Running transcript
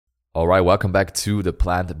All right, welcome back to the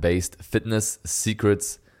Plant-Based Fitness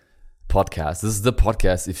Secrets podcast. This is the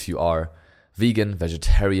podcast if you are vegan,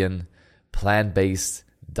 vegetarian, plant-based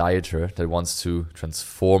dieter that wants to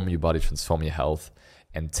transform your body, transform your health,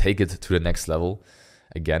 and take it to the next level.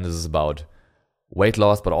 Again, this is about weight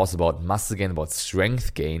loss, but also about muscle gain, about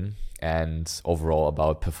strength gain, and overall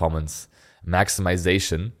about performance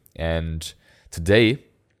maximization. And today,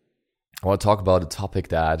 I want to talk about a topic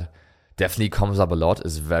that definitely comes up a lot,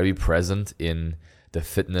 is very present in the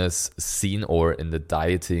fitness scene or in the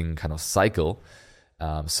dieting kind of circle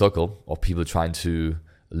of people trying to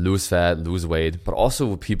lose fat, lose weight, but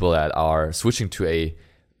also people that are switching to a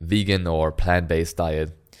vegan or plant-based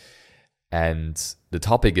diet. And the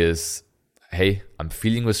topic is, hey, I'm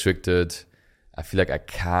feeling restricted. I feel like I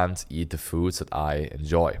can't eat the foods that I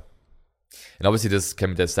enjoy. And obviously this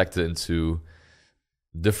can be dissected into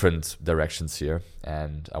different directions here,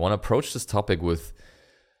 and I want to approach this topic with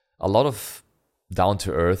a lot of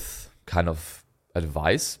down-to-earth kind of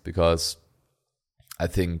advice, because I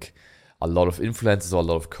think a lot of influencers or a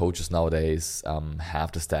lot of coaches nowadays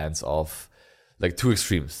have the stance of like two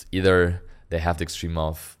extremes. Either they have the extreme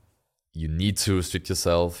of you need to restrict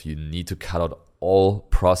yourself, you need to cut out all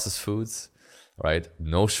processed foods, right?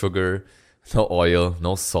 No sugar, no oil,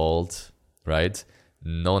 no salt, right?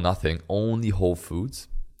 No nothing, only whole foods.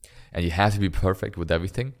 And you have to be perfect with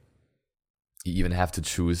everything. You even have to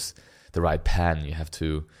choose the right pan. You have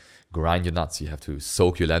to grind your nuts. You have to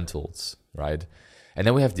soak your lentils, right? And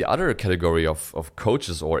then we have the other category of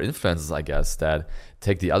coaches or influencers, I guess, that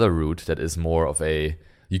take the other route that is more of a,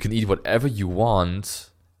 you can eat whatever you want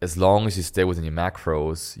as long as you stay within your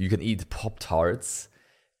macros. You can eat Pop-Tarts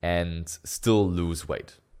and still lose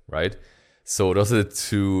weight, right? So those are the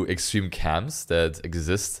two extreme camps that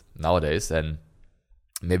exist nowadays, and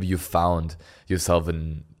maybe you found yourself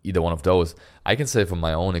in either one of those. I can say from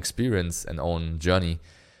my own experience and own journey,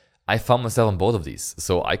 I found myself in both of these.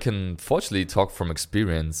 So I can fortunately talk from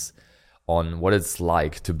experience on what it's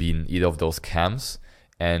like to be in either of those camps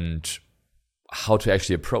and how to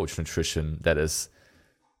actually approach nutrition that is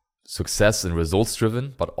success and results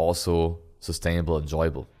driven, but also sustainable,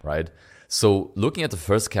 enjoyable, right? So looking at the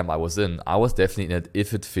first camp I was in, I was definitely in it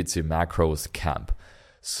if it fits your macros camp.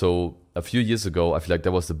 So a few years ago, I feel like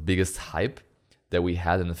that was the biggest hype that we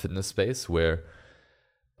had in the fitness space, where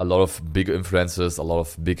a lot of big influencers, a lot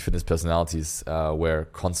of big fitness personalities were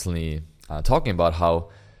constantly talking about how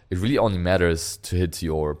it really only matters to hit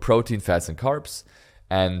your protein, fats, and carbs,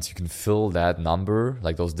 and you can fill that number,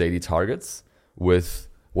 like those daily targets, with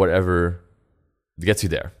whatever gets you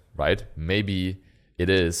there, right? Maybe it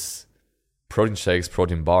is protein shakes,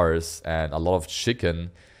 protein bars, and a lot of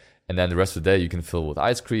chicken, and then the rest of the day you can fill with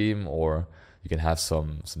ice cream, or you can have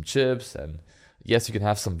some chips, and yes, you can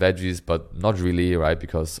have some veggies, but not really, right?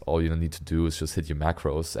 Because all you need to do is just hit your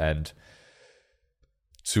macros. And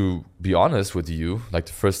to be honest with you, like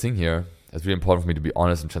the first thing here, it's really important for me to be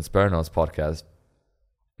honest and transparent on this podcast,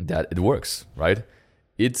 that it works, right?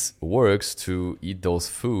 It works to eat those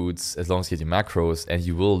foods as long as you hit your macros, and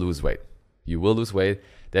you will lose weight. You will lose weight.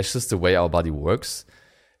 That's just the way our body works.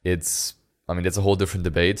 That's a whole different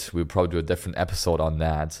debate. We'll probably do a different episode on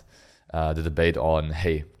that. The debate on,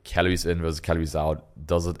 hey, calories in versus calories out.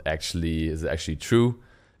 Is it actually true?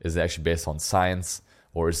 Is it actually based on science?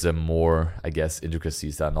 Or is there more, I guess,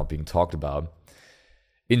 intricacies that are not being talked about?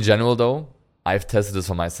 In general, though, I've tested this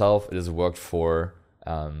for myself. It has worked for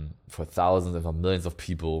thousands, if not millions of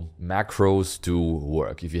people. Macros do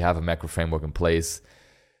work. If you have a macro framework in place,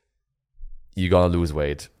 you're going to lose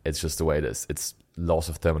weight. It's just the way it is. It's laws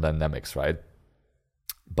of thermodynamics, right?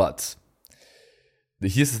 But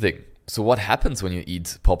here's the thing. So what happens when you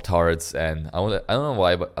eat Pop-Tarts? And I don't know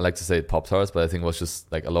why, but I like to say Pop-Tarts, but I think it was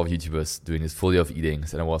just like a lot of YouTubers doing this full day of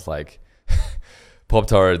eatings, and it was like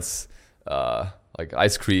Pop-Tarts, like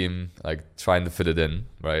ice cream, like trying to fit it in,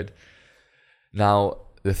 right? Now,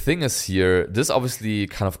 the thing is here, this obviously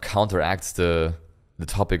kind of counteracts the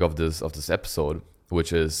topic of this episode,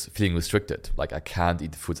 which is feeling restricted. Like, I can't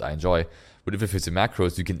eat the foods I enjoy. But if it fits your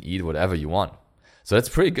macros, you can eat whatever you want. So that's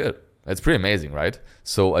pretty good. That's pretty amazing, right?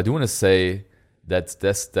 So I do want to say that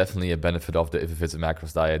that's definitely a benefit of the if it fits your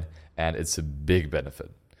macros diet, and it's a big benefit.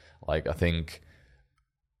 Like, I think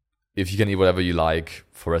if you can eat whatever you like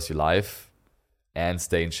for the rest of your life and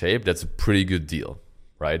stay in shape, that's a pretty good deal,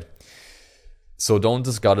 right? So don't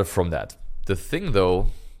discard it from that. The thing, though,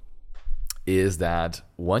 is that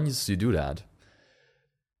once you do that,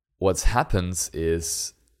 what happens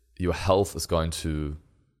is your health is going to,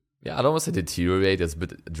 I don't want to say deteriorate, it's a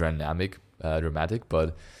bit dramatic,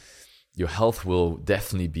 but your health will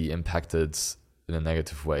definitely be impacted in a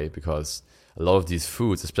negative way, because a lot of these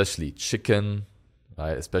foods, especially chicken,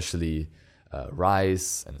 right, especially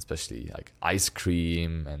rice, and especially like ice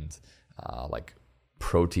cream and like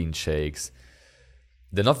protein shakes,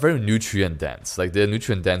 they're not very nutrient dense. Like they're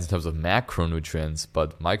nutrient dense in terms of macronutrients,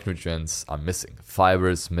 but micronutrients are missing.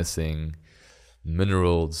 Fibers missing,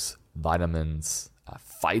 minerals, vitamins,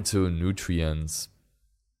 phytonutrients.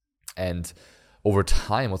 And over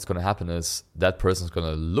time, what's going to happen is that person's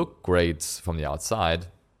going to look great from the outside,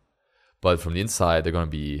 but from the inside, they're going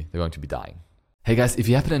to be dying. Hey guys, if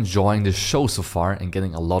you have been enjoying this show so far and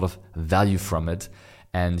getting a lot of value from it,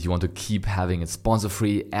 and you want to keep having it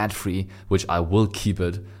sponsor-free, ad-free, which I will keep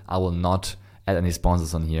it. I will not add any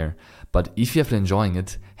sponsors on here. But if you have been enjoying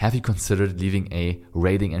it, have you considered leaving a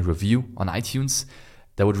rating and review on iTunes?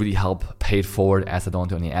 That would really help pay it forward, as I don't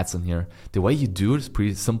do any ads on here. The way you do it is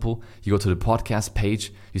pretty simple. You go to the podcast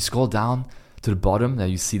page, you scroll down to the bottom, then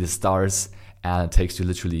you see the stars, and it takes you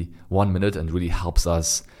literally 1 minute and really helps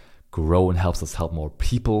us grow and helps us help more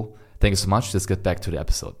people. Thank you so much. Let's get back to the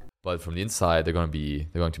episode. But from the inside, they're going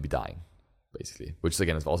to be dying, basically. Which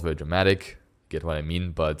again is also very dramatic. Get what I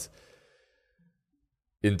mean? But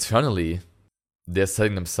internally, they're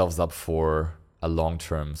setting themselves up for a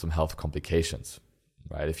long-term some health complications,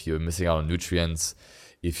 right? If you're missing out on nutrients,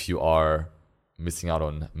 if you are missing out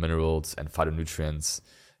on minerals and phytonutrients,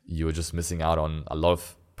 you're just missing out on a lot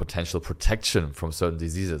of potential protection from certain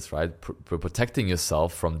diseases, right? Protecting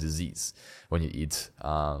yourself from disease when you eat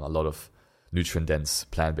a lot of nutrient-dense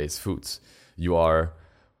plant-based foods. You are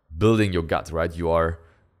building your gut, right? You are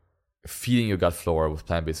feeding your gut flora with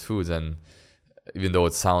plant-based foods. And even though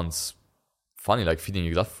it sounds funny, like feeding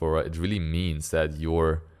your gut flora, it really means that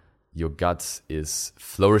your gut is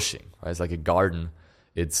flourishing, right? It's like a garden.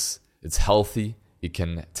 It's healthy. It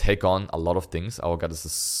can take on a lot of things. Our gut is a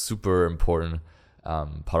super important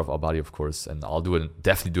part of our body, of course, and I'll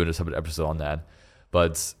definitely do a separate episode on that.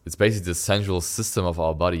 But it's basically the central system of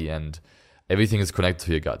our body, and everything is connected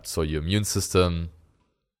to your gut. So your immune system,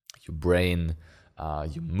 your brain,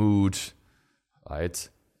 your mood, right?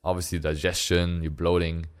 Obviously digestion, your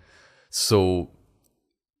bloating. So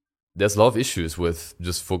there's a lot of issues with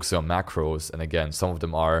just focusing on macros. And again, some of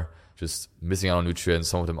them are just missing out on nutrients.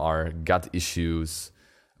 Some of them are gut issues,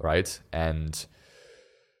 right? And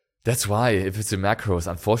that's why if it's in macros,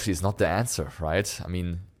 unfortunately, it's not the answer, right? I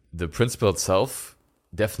mean, the principle itself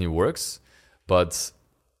definitely works,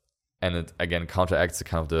 and it again counteracts the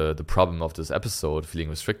kind of the problem of this episode, feeling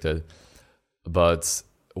restricted. But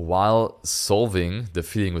while solving the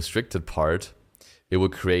feeling restricted part, it will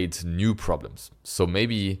create new problems. So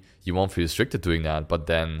maybe you won't feel restricted doing that, but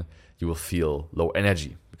then you will feel low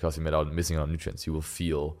energy because you're missing out on nutrients. You will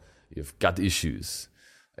feel you have gut issues.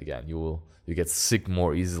 Again, you get sick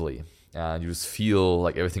more easily, and you just feel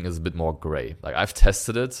like everything is a bit more gray. Like I've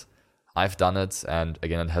tested it, I've done it, and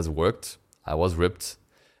again, it has worked. I was ripped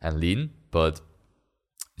and lean, but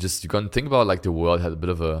just you can think about like the world had a bit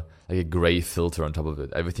of a gray filter on top of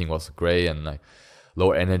it. Everything was gray and like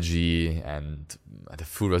low energy, and the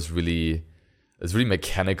food was really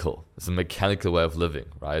mechanical. It's a mechanical way of living,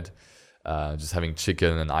 right? Just having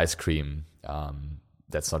chicken and ice cream,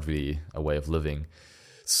 that's not really a way of living.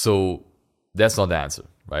 So that's not the answer,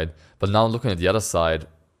 right? But now looking at the other side,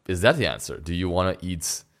 is that the answer? Do you want to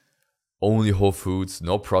eat only whole foods,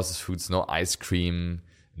 no processed foods, no ice cream,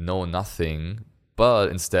 no nothing, but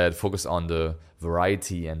instead focus on the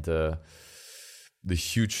variety and the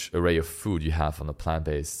huge array of food you have on the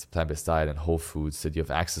plant-based diet and whole foods that you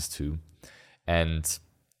have access to? And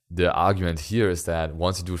the argument here is that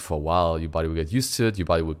once you do it for a while, your body will get used to it, your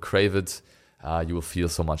body will crave it, you will feel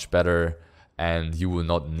so much better, and you will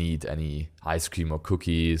not need any ice cream or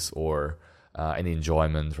cookies or any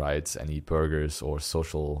enjoyment, right? Any burgers or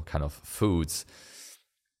social kind of foods.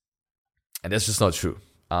 And that's just not true.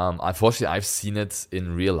 Unfortunately, I've seen it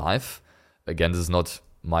in real life. Again, this is not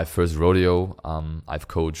my first rodeo. I've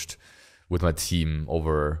coached with my team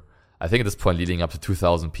over, I think at this point, leading up to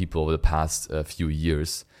 2,000 people over the past few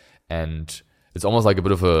years. And it's almost like a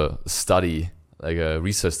bit of a study, like a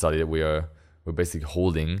research study that we're basically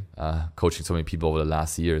holding, coaching so many people over the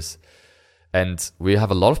last years. And we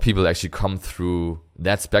have a lot of people that actually come through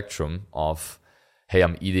that spectrum of, hey,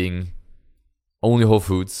 I'm eating only whole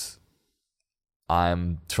foods.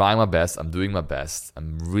 I'm trying my best. I'm doing my best.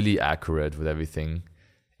 I'm really accurate with everything.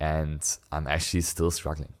 And I'm actually still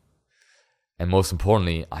struggling. And most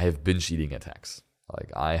importantly, I have binge eating attacks.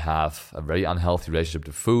 Like I have a very unhealthy relationship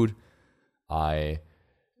to food. I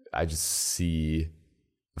just see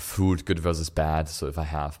food good versus bad. So if I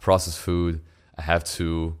have processed food, I have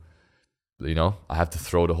to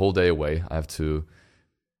throw the whole day away. I have to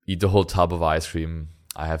eat the whole tub of ice cream.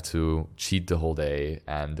 I have to cheat the whole day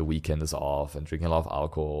and the weekend is off and drinking a lot of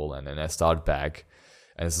alcohol, and then I start back.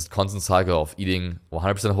 And it's this constant cycle of eating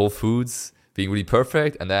 100% whole foods, being really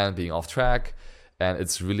perfect, and then being off track. And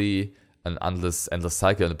it's really an endless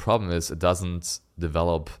cycle. And the problem is it doesn't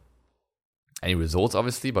develop any results,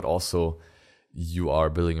 obviously, but also you are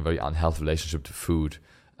building a very unhealthy relationship to food,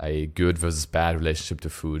 a good versus bad relationship to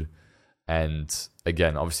food. And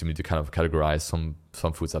again, obviously, we need to kind of categorize some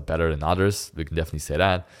foods are better than others. We can definitely say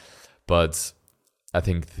that. But I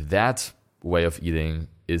think that way of eating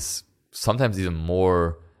is sometimes even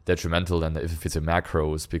more detrimental than if it's a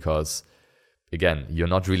macros, because, again, you're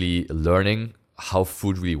not really learning how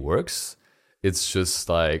food really works. It's just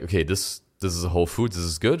like, okay, this is a whole food, this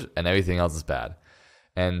is good, and everything else is bad.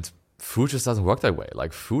 And food just doesn't work that way.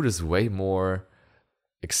 Like, food is way more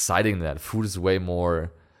exciting than that. Food is way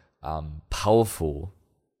more powerful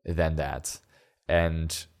than that.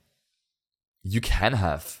 And you can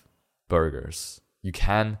have burgers, you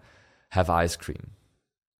can have ice cream,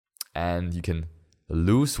 and you can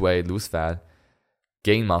lose weight, lose fat,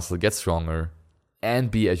 gain muscle, get stronger,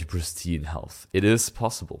 and be at your pristine health. It is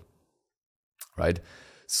possible, right?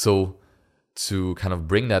 So to kind of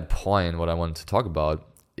bring that point, what I want to talk about,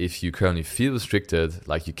 if you currently feel restricted,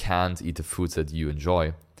 like you can't eat the foods that you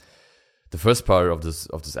enjoy, the first part of this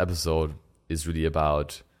episode is really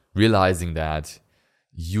about realizing that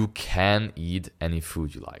you can eat any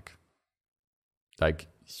food you like. Like,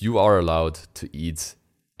 you are allowed to eat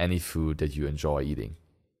any food that you enjoy eating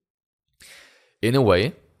in a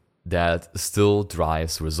way that still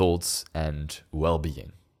drives results and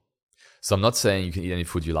well-being. So I'm not saying you can eat any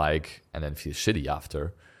food you like and then feel shitty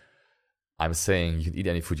after. I'm saying you can eat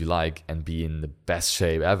any food you like and be in the best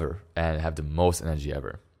shape ever and have the most energy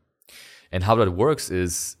ever. And how that works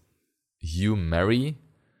is you marry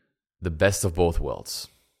the best of both worlds,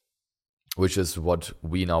 which is what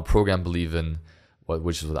we in our program believe in,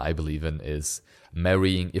 which is what I believe in, is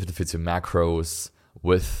marrying, if it fits your macros,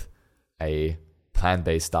 with a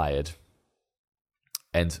plant-based diet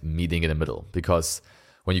and meeting in the middle. Because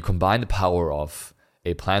when you combine the power of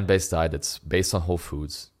a plant-based diet that's based on whole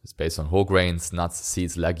foods, it's based on whole grains, nuts,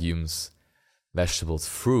 seeds, legumes, vegetables,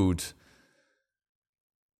 fruit,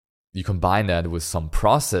 you combine that with some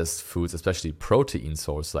processed foods, especially protein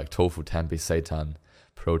sources like tofu, tempeh, seitan,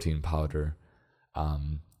 protein powder.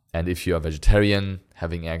 And if you are vegetarian,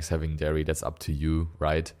 having eggs, having dairy, that's up to you,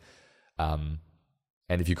 right? And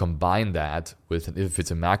if you combine that with if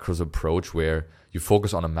it's a macros approach where you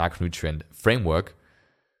focus on a macronutrient framework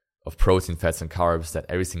of protein, fats, and carbs that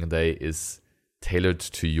every single day is tailored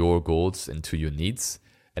to your goals and to your needs,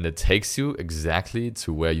 and it takes you exactly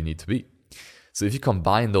to where you need to be. So if you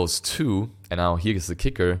combine those two, and now here's the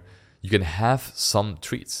kicker, you can have some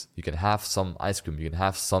treats. You can have some ice cream. You can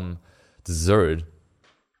have some dessert.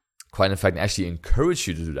 Quite in fact, actually encourage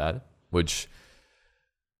you to do that, which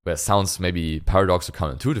sounds maybe paradox or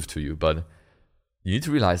counterintuitive to you, but you need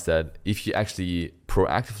to realize that if you actually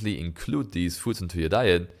proactively include these foods into your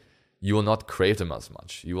diet, you will not crave them as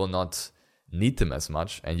much. You will not need them as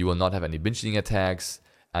much, and you will not have any binge eating attacks,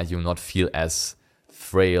 and you will not feel as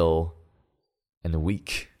frail and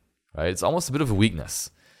weak, right? It's almost a bit of a weakness.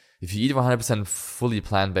 If you eat 100% fully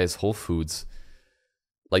plant-based whole foods,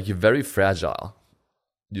 like, you're very fragile.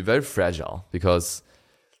 You're very fragile because,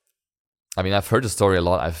 I mean, I've heard the story a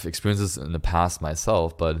lot. I've experienced this in the past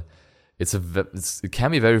myself, but it can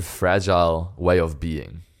be a very fragile way of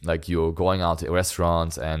being. Like, you're going out to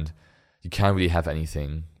restaurants and you can't really have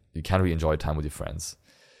anything. You can't really enjoy time with your friends.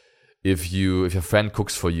 If your friend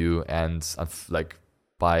cooks for you and like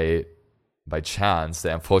by chance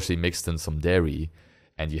they unfortunately mixed in some dairy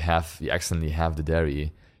and you accidentally have the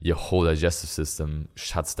dairy, your whole digestive system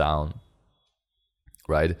shuts down,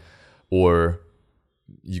 right? Or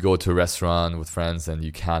you go to a restaurant with friends and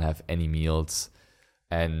you can't have any meals,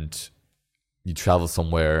 and you travel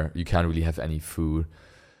somewhere, you can't really have any food.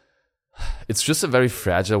 It's just a very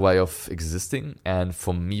fragile way of existing, and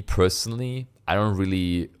for me personally, I don't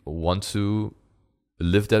really want to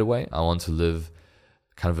live that way. I want to live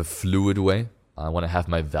kind of a fluid way. I want to have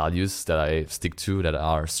my values that I stick to, that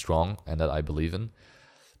are strong and that I believe in.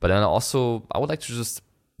 But then also, I would like to just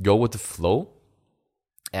go with the flow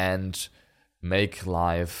and make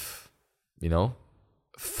life,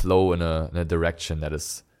 flow in a direction that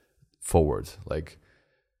is forward. Like,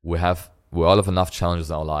 we all have enough challenges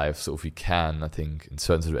in our life, so if we can, I think in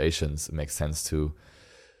certain situations it makes sense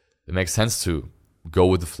to go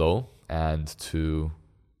with the flow and to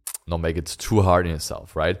not make it too hard on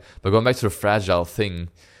yourself, right? But going back to the fragile thing,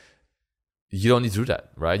 you don't need to do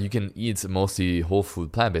that, right? You can eat mostly whole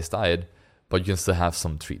food, plant-based diet, but you can still have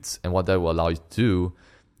some treats. And what that will allow you to do,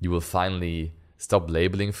 you will finally stop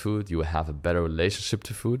labeling food. You will have a better relationship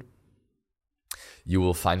to food. You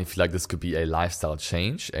will finally feel like this could be a lifestyle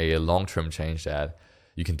change, a long-term change that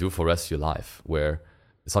you can do for the rest of your life, where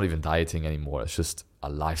it's not even dieting anymore. It's just a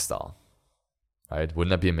lifestyle, right?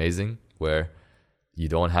 Wouldn't that be amazing? Where you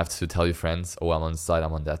don't have to tell your friends, oh, I'm on this diet,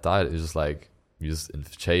 I'm on that diet. It's just like, you're just in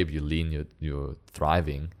shape, you're lean, you're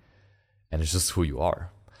thriving, and it's just who you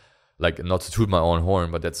are. Like, not to toot my own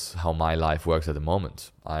horn, but that's how my life works at the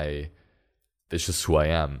moment. It's just who I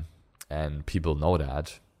am, and people know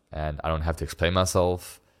that, and I don't have to explain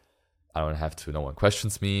myself. I don't have to, no one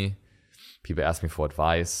questions me. People ask me for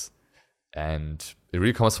advice, and it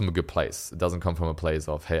really comes from a good place. It doesn't come from a place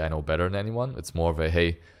of, hey, I know better than anyone. It's more of a,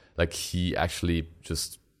 hey, like, he actually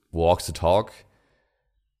just walks the talk.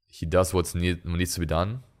 He does what needs to be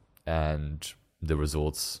done, and the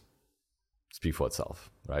results speak for itself,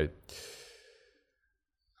 right?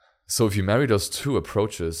 So if you marry those two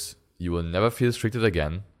approaches, you will never feel restricted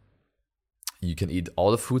again. You can eat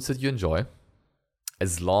all the foods that you enjoy,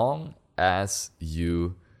 as long as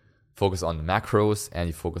you focus on the macros and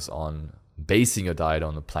you focus on basing your diet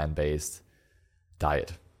on a plant-based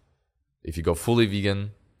diet. If you go fully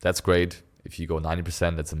vegan, that's great. If you go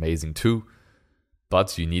 90%, that's amazing too.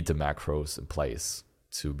 But you need the macros in place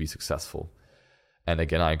to be successful. And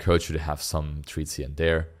again, I encourage you to have some treats here and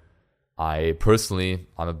there. I'm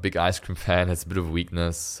a big ice cream fan. It's a bit of a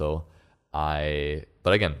weakness. But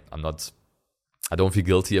again, I don't feel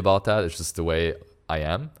guilty about that. It's just the way I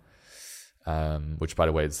am. Which, by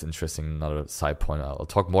the way, is interesting. Another side point. I'll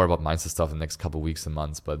talk more about mindset stuff in the next couple of weeks and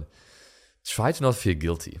months, but try to not feel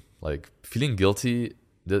guilty. Like, feeling guilty,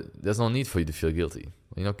 there's no need for you to feel guilty.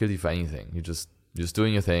 You're not guilty for anything. You're just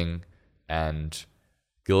doing your thing, and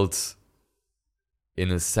guilt,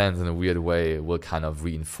 in a sense, in a weird way, will kind of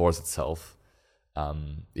reinforce itself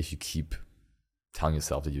if you keep telling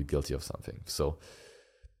yourself that you're guilty of something. So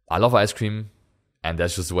I love ice cream, and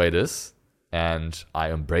that's just the way it is, and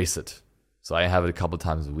I embrace it. So I have it a couple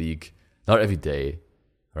times a week, not every day,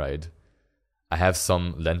 right? I have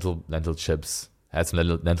some lentil chips. I had some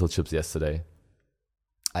lentil chips yesterday.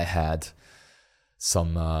 I had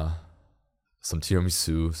some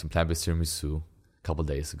tiramisu, some plant-based tiramisu a couple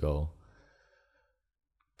days ago.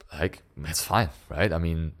 Like, it's fine, right? I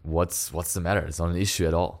mean, what's the matter? It's not an issue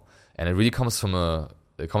at all. And it really comes from a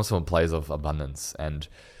place of abundance. And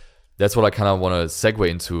that's what I kind of want to segue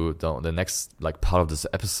into the next part of this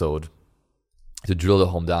episode, to drill it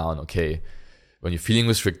home down. Okay, when you're feeling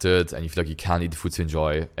restricted and you feel like you can't eat the foods you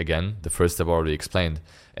enjoy, again, the first step I already explained.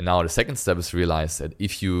 And now the second step is to realize that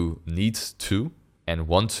if you need to and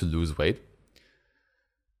want to lose weight,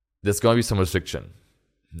 there's going to be some restriction,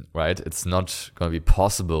 right? It's not going to be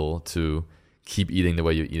possible to keep eating the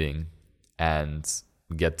way you're eating and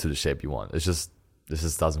get to the shape you want. This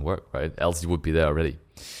just doesn't work, right? Else you would be there already.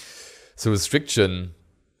 So restriction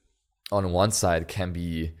on one side can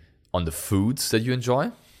be on the foods that you enjoy,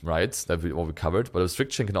 right? That what we covered. But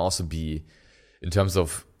restriction can also be in terms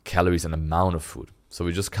of calories and amount of food. So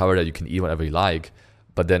we just covered that you can eat whatever you like,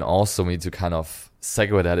 but then also we need to kind of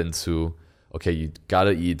segue that into, okay, you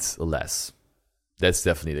gotta eat less. That's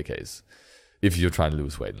definitely the case if you're trying to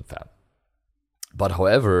lose weight and fat. But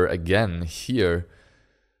however, again, here,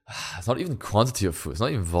 it's not even quantity of food. It's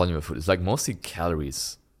not even volume of food. It's like mostly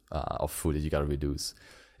calories of food that you gotta reduce.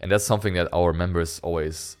 And that's something that our members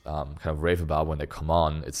always kind of rave about when they come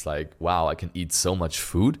on. It's like, wow, I can eat so much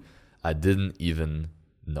food. I didn't even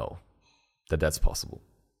know that that's possible.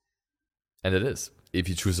 And it is. If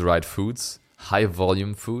you choose the right foods, high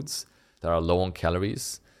volume foods that are low on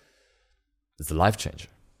calories, it's a life changer.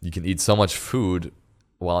 You can eat so much food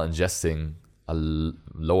while ingesting a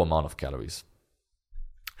low amount of calories.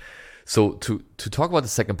 So to talk about the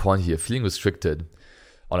second point here, feeling restricted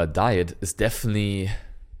on a diet is definitely,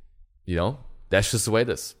 that's just the way it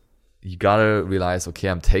is. You gotta realize, okay,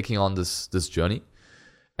 I'm taking on this journey,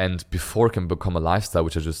 and before it can become a lifestyle,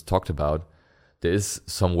 which I just talked about, there is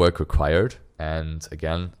some work required. And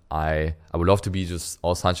again, I would love to be just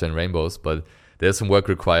all sunshine and rainbows, but there's some work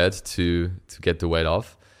required to get the weight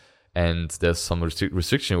off, and there's some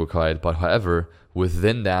restriction required. But however,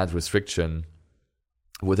 within that restriction,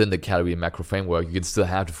 within the calorie and macro framework, you can still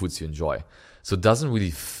have the foods you enjoy. So it doesn't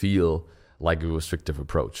really feel like a restrictive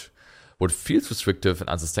approach. What feels restrictive and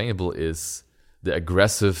unsustainable is the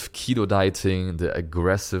aggressive keto dieting, the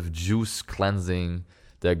aggressive juice cleansing,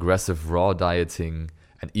 the aggressive raw dieting,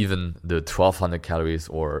 and even the 1,200 calories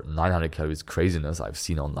or 900 calories craziness I've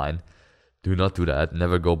seen online. Do not do that.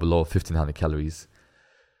 Never go below 1,500 calories.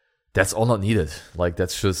 That's all not needed. Like,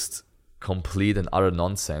 that's just complete and utter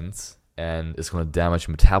nonsense. and it's going to damage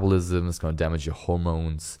your metabolism, it's going to damage your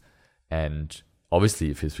hormones, and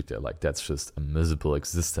obviously if you're restricted, like that's just a miserable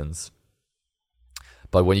existence.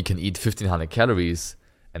 But when you can eat 1500 calories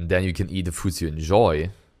and then you can eat the foods you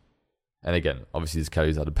enjoy, and again, obviously these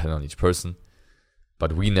calories are dependent on each person,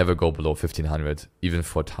 but we never go below 1500, even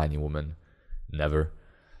for a tiny woman, never.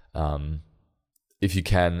 If you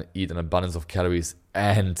can eat an abundance of calories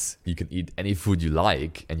and you can eat any food you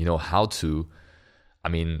like and you know how to, I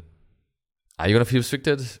mean, are you going to feel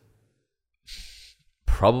restricted?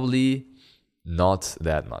 Probably not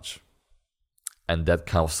that much. And that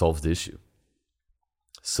kind of solves the issue.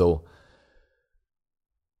 So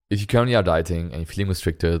if you currently are dieting and you're feeling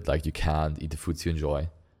restricted, like you can't eat the foods you enjoy,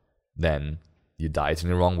 then you're dieting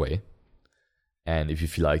the wrong way. And if you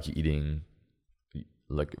feel like you're eating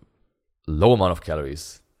like low amount of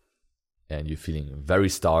calories and you're feeling very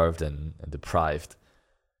starved and deprived,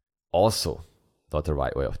 also not the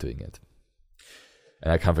right way of doing it.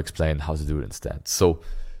 And I kind of explain how to do it instead. So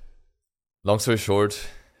long story short,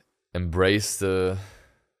 embrace the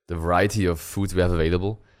variety of foods we have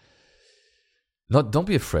available. Don't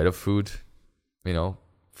be afraid of food. You know,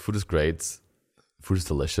 food is great, food is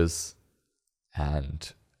delicious,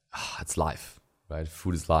 and it's life, right?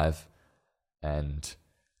 Food is life. And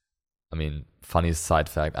I mean, funny side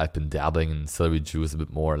fact, I've been dabbling in celery juice a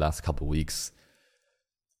bit more the last couple of weeks.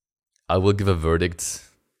 I will give a verdict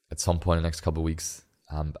at some point in the next couple of weeks.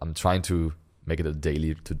 I'm trying to make it a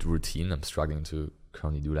daily routine. I'm struggling to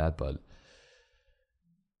currently do that, but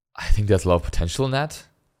I think there's a lot of potential in that.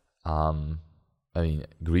 I mean,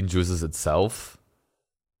 green juices itself,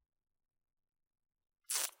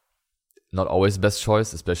 not always the best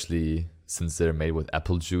choice, especially since they're made with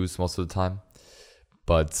apple juice most of the time.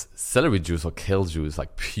 But celery juice or kale juice,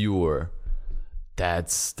 like pure,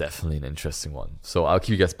 that's definitely an interesting one. So I'll keep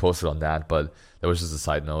you guys posted on that, but that was just a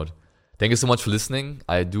side note. Thank you so much for listening.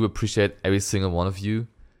 I do appreciate every single one of you,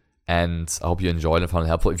 and I hope you enjoyed and found it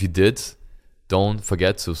helpful. If you did, don't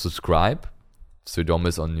forget to subscribe so you don't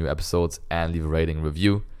miss on new episodes, and leave a rating and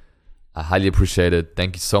review. I highly appreciate it.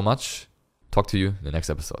 Thank you so much. Talk to you in the next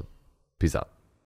episode. Peace out.